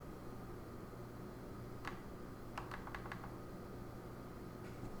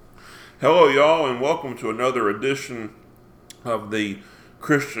Hello, y'all, and welcome to another edition of the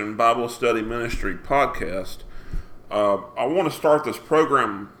Christian Bible Study Ministry podcast. I want to start this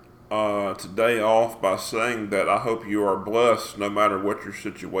program today off by saying that I hope you are blessed no matter what your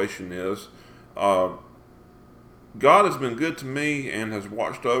situation is. God has been good to me and has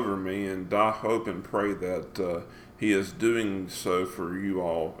watched over me, and I hope and pray that He is doing so for you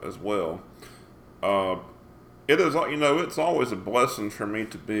all as well. It is, it's always a blessing for me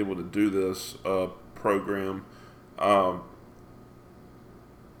to be able to do this program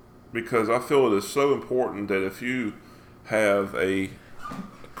because I feel it is so important that if you have a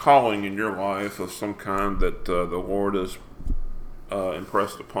calling in your life of some kind that the Lord has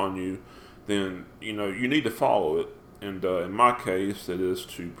impressed upon you, then you need to follow it. And in my case, it is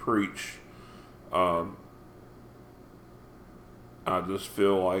to preach. I just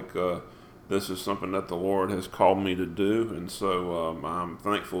feel like this is something that the Lord has called me to do, and so I'm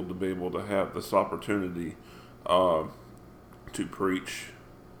thankful to be able to have this opportunity to preach.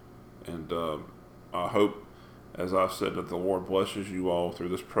 And I hope, as I've said, that the Lord blesses you all through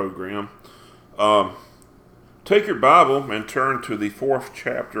this program. Take your Bible and turn to the 4th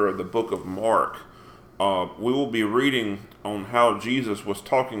chapter of the book of Mark. We will be reading on how Jesus was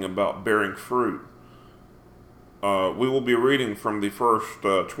talking about bearing fruit. We will be reading from the first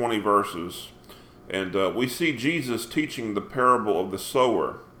 20 verses, and we see Jesus teaching the parable of the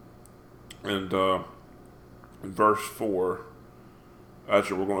sower. And in verse 4,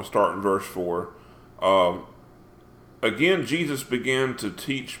 actually, we're going to start in verse 4. Again, Jesus began to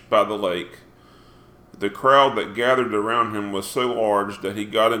teach by the lake. The crowd that gathered around him was so large that he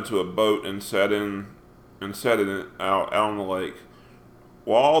got into a boat and sat in it out on the lake,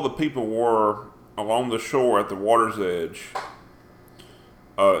 while all the people were along the shore at the water's edge.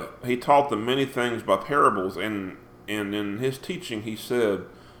 He taught them many things by parables, and in his teaching he said,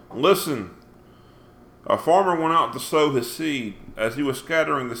 "Listen, a farmer went out to sow his seed. As he was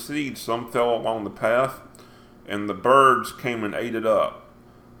scattering the seed, some fell along the path, and the birds came and ate it up.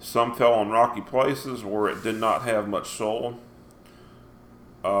 Some fell on rocky places where it did not have much soil."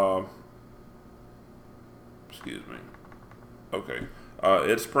 Excuse me. Okay.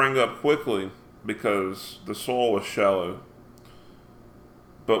 It sprang up quickly because the soil was shallow.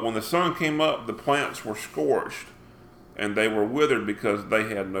 But when the sun came up, the plants were scorched, and they were withered because they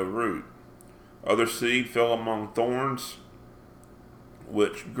had no root. Other seed fell among thorns,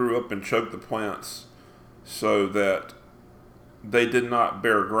 which grew up and choked the plants, so that they did not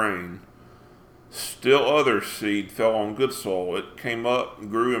bear grain. Still other seed fell on good soil. It came up,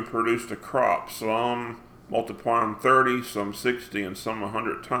 grew, and produced a crop, some multiplying 30, some 60, and some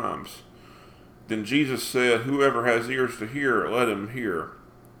 100 times. Then Jesus said, "Whoever has ears to hear, let him hear."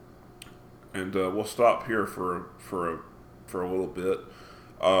 And we'll stop here for a little bit.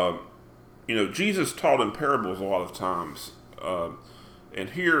 Jesus taught in parables a lot of times,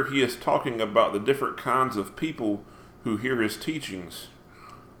 and here he is talking about the different kinds of people who hear his teachings.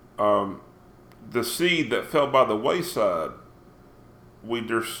 The seed that fell by the wayside.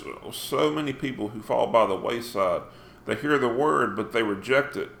 There's so many people who fall by the wayside. They hear the word, but they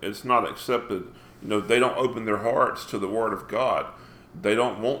reject it. It's not accepted. They don't open their hearts to the word of God. They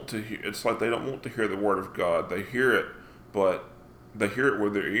don't want to hear. It's like they don't want to hear the word of God. They hear it, but they hear it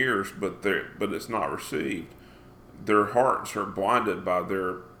with their ears, but it's not received. Their hearts are blinded by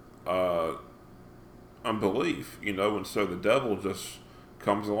their unbelief, and so the devil just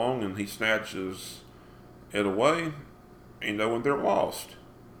comes along and he snatches it away, and they're lost.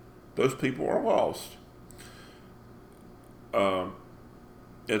 Those people are lost.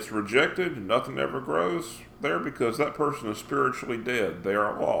 It's rejected, and nothing ever grows there because that person is spiritually dead. They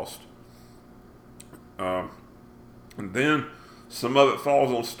are lost. And then some of it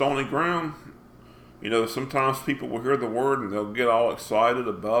falls on stony ground. Sometimes people will hear the word and they'll get all excited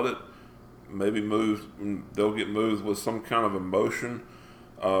about it. Maybe they'll get moved with some kind of emotion.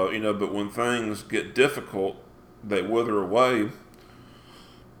 But when things get difficult, they wither away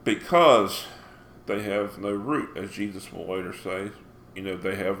because they have no root, as Jesus will later say.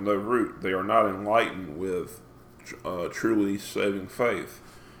 They have no root. They are not enlightened with truly saving faith.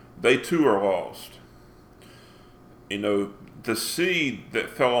 They too are lost. The seed that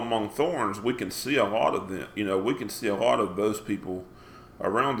fell among thorns, we can see a lot of them. We can see a lot of those people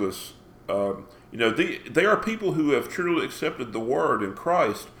around us. They are people who have truly accepted the word in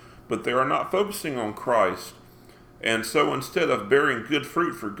Christ, but they are not focusing on Christ. And so instead of bearing good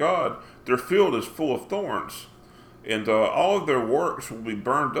fruit for God, their field is full of thorns. And all of their works will be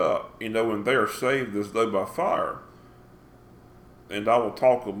burned up, when they are saved as though by fire. And I will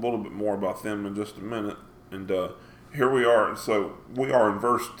talk a little bit more about them in just a minute. And here we are. So we are in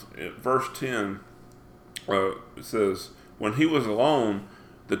verse 10. It says, when he was alone,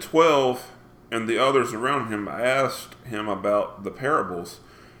 the 12 and the others around him asked him about the parables.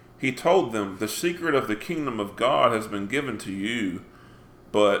 He told them, the secret of the kingdom of God has been given to you,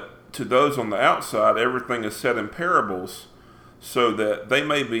 but to those on the outside, everything is said in parables, so that they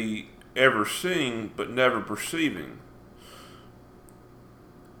may be ever seeing but never perceiving,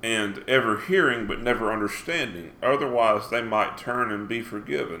 and ever hearing but never understanding. Otherwise, they might turn and be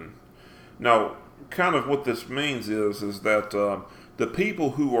forgiven. Now, kind of what this means is that the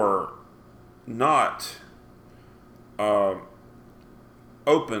people who are not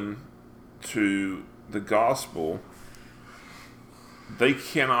open to the gospel, they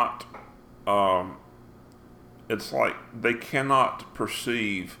cannot. It's like they cannot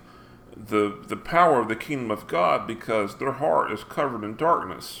perceive the power of the kingdom of God because their heart is covered in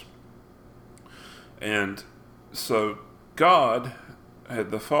darkness. And so God,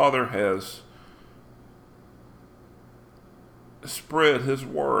 the Father, has spread His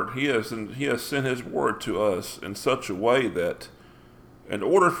word. He has sent His word to us in such a way that in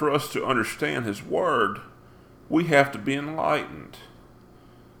order for us to understand His word, we have to be enlightened.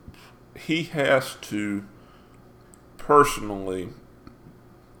 He has to personally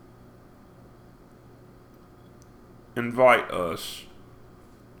invite us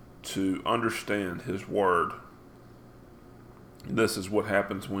to understand His word. This is what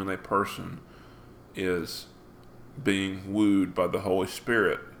happens when a person is being wooed by the Holy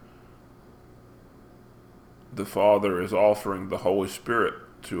Spirit. The Father is offering the Holy Spirit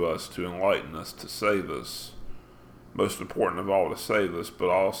to us to enlighten us, to save us. Most important of all, to save us, but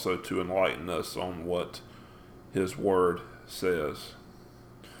also to enlighten us on what His word says.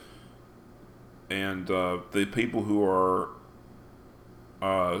 And the people who are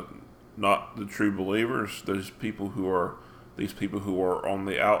not the true believers, these people who are on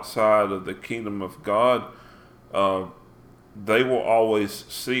the outside of the kingdom of God, they will always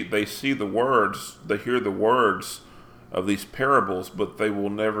see the words, they hear the words of these parables, but they will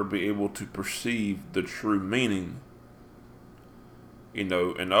never be able to perceive the true meaning.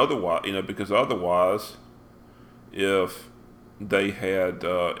 And otherwise, because otherwise, if they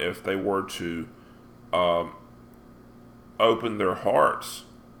were to open their hearts,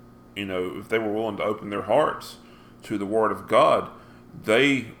 if they were willing to open their hearts to the Word of God,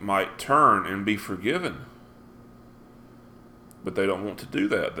 they might turn and be forgiven. But they don't want to do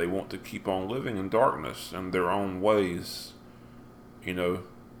that. They want to keep on living in darkness and their own ways, and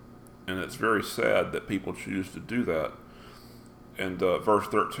it's very sad that people choose to do that. And verse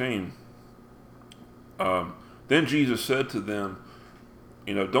 13, then Jesus said to them,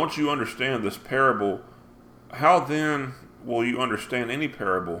 don't you understand this parable? How then will you understand any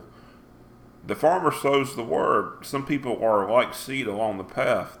parable? The farmer sows the word. Some people are like seed along the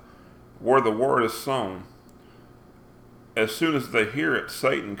path, where the word is sown. As soon as they hear it,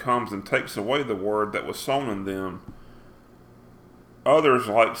 Satan comes and takes away the word that was sown in them. Others,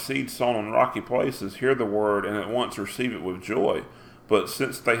 like seed sown on rocky places, hear the word and at once receive it with joy. But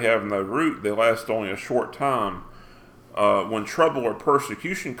since they have no root, they last only a short time. When trouble or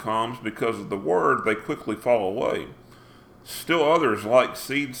persecution comes because of the word, they quickly fall away. Still others, like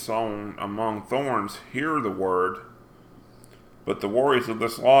seed sown among thorns, hear the word, but the worries of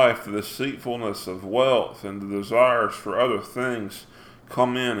this life, the deceitfulness of wealth, and the desires for other things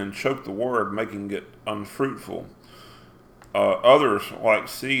come in and choke the word, making it unfruitful. Others, like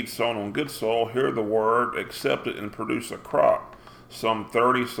seed sown on good soil, hear the word, accept it, and produce a crop, some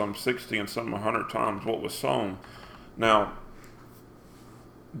 30, some 60, and some 100 times what was sown. Now,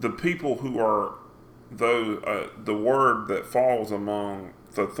 the people who are the word that falls among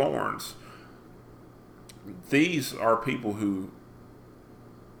the thorns, these are people who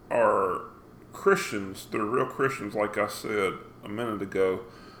are Christians. They're real Christians, like I said a minute ago.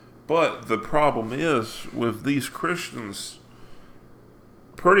 But the problem is with these Christians,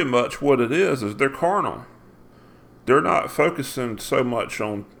 pretty much what it is they're carnal. They're not focusing so much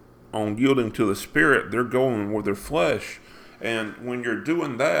on yielding to the Spirit. They're going with their flesh. And when you're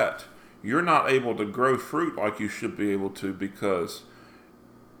doing that, you're not able to grow fruit like you should be able to, because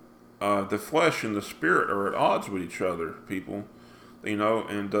the flesh and the Spirit are at odds with each other, people.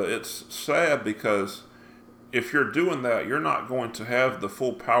 And it's sad, because if you're doing that, you're not going to have the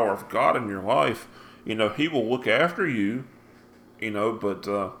full power of God in your life. He will look after you, but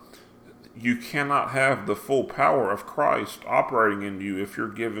you cannot have the full power of Christ operating in you if you're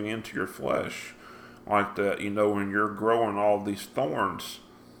giving into your flesh like that, when you're growing all these thorns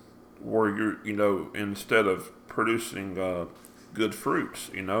where you're, instead of producing good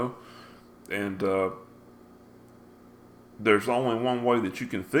fruits, and there's only one way that you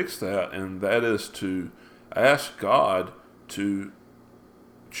can fix that, and that is to ask God to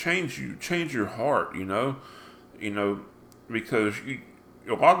change your heart. You know, because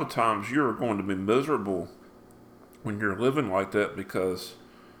a lot of times you're going to be miserable when you're living like that, because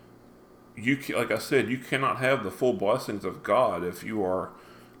like I said, you cannot have the full blessings of God if you are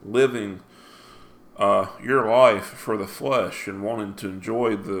living your life for the flesh and wanting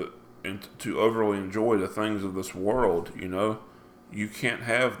to to overly enjoy the things of this world. You can't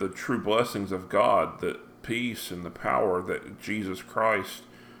have the true blessings of God, that peace and the power that Jesus Christ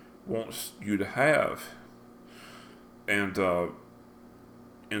wants you to have. And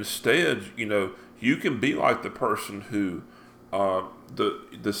instead, you can be like the person who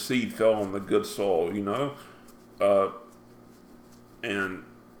the seed fell on the good soil, and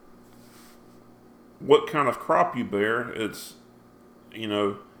what kind of crop you bear,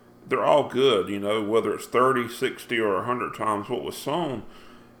 they're all good, whether it's 30, 60, or 100 times what was sown.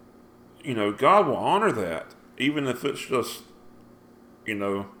 God will honor that, even if it's just,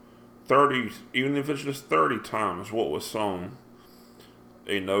 30, even if it's just 30 times what was sown.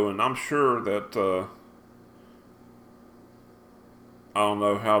 And I'm sure that, I don't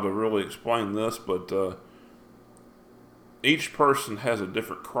know how to really explain this, but each person has a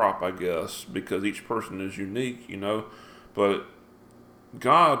different crop, I guess, because each person is unique, but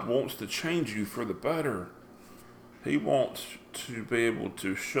God wants to change you for the better. He wants to be able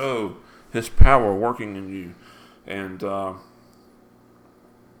to show His power working in you. And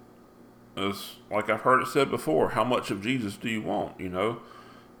as like I've heard it said before, how much of Jesus do you want?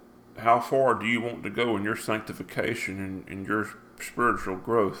 How far do you want to go in your sanctification and in your spiritual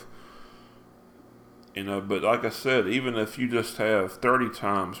growth? But like I said, even if you just have 30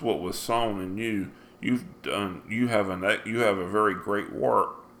 times what was sown in you, you have a very great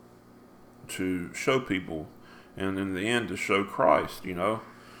work to show people, and in the end to show Christ.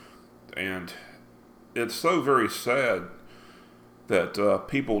 And it's so very sad that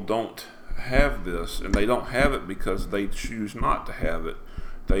people don't have this, and they don't have it because they choose not to have it.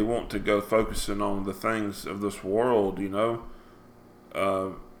 They want to go focusing on the things of this world,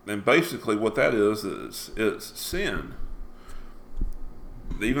 and basically what that is it's sin.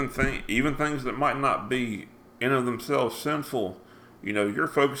 Even things that might not be in of themselves sinful, you're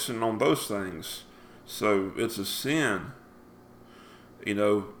focusing on those things, so it's a sin.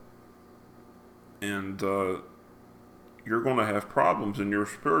 And you're going to have problems in your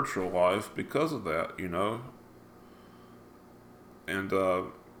spiritual life because of that. And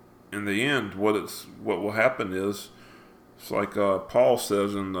in the end, what will happen is, it's like Paul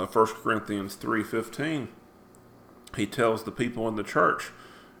says in 1 Corinthians 3:15. He tells the people in the church,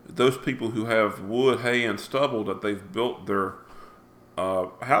 those people who have wood, hay, and stubble that they've built their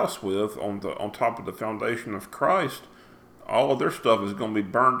house with on top of the foundation of Christ, all of their stuff is going to be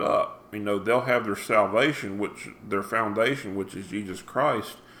burned up. They'll have their salvation, their foundation, which is Jesus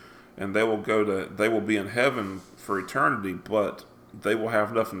Christ, and they will be in heaven for eternity, but they will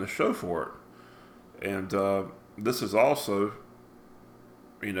have nothing to show for it. And this is also,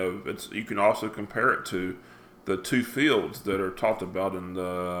 you can also compare it to the two fields that are talked about in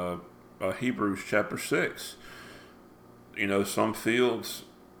Hebrews chapter 6. Some fields,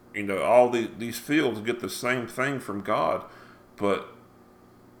 all these fields get the same thing from God, but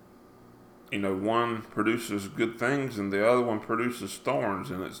one produces good things and the other one produces thorns,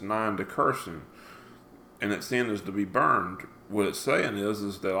 and it's nigh unto cursing, and its end is to be burned. What it's saying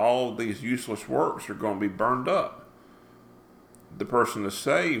is that all these useless works are going to be burned up. The person is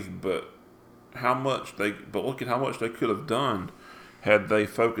saved, but look at how much they could have done had they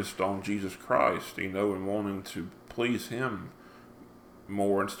focused on Jesus Christ, and wanting to please Him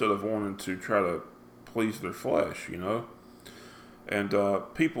more instead of wanting to try to please their flesh, And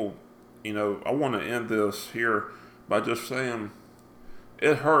people, I want to end this here by just saying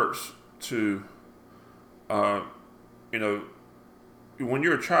it hurts to, when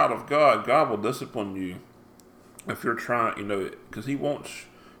you're a child of God, God will discipline you if you're trying, because He wants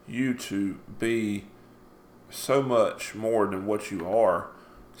you to be so much more than what you are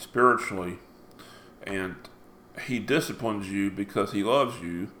spiritually, and He disciplines you because He loves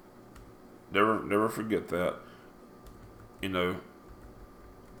you. Never forget that.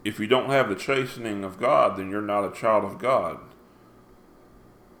 If you don't have the chastening of God, then you're not a child of God.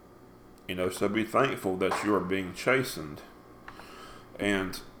 So be thankful that you are being chastened.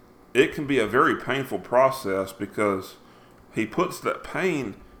 And it can be a very painful process, because He puts that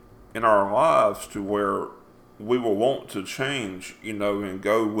pain in our lives to where we will want to change, and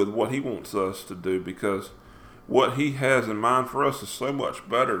go with what He wants us to do, because what He has in mind for us is so much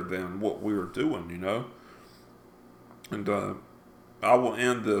better than what we are doing, And I will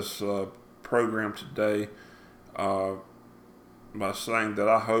end this program today uh, by saying that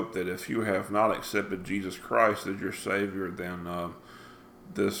I hope that if you have not accepted Jesus Christ as your Savior, then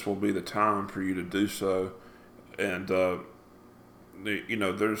this will be the time for you to do so. And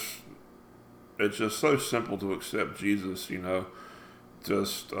there's it's just so simple to accept Jesus.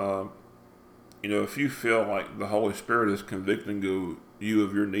 Just if you feel like the Holy Spirit is convicting you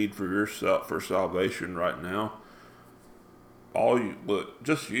of your need for yourself for salvation right now,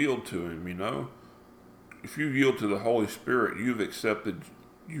 just yield to Him. If you yield to the Holy Spirit, you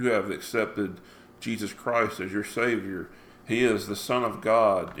have accepted Jesus Christ as your Savior. He is the Son of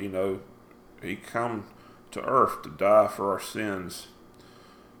God. He come to earth to die for our sins.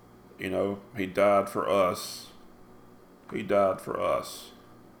 He died for us. He died for us.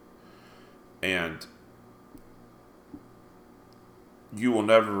 And you will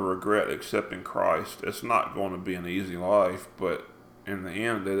never regret accepting Christ. It's not going to be an easy life, but in the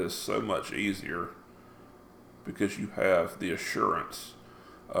end, it is so much easier because you have the assurance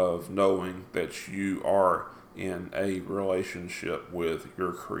of knowing that you are in a relationship with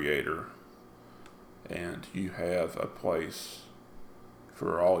your Creator and you have a place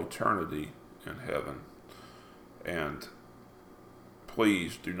for all eternity in heaven. And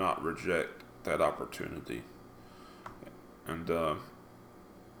please do not reject that opportunity. And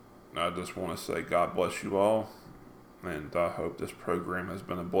I just want to say God bless you all, and I hope this program has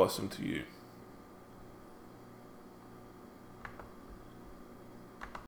been a blessing to you.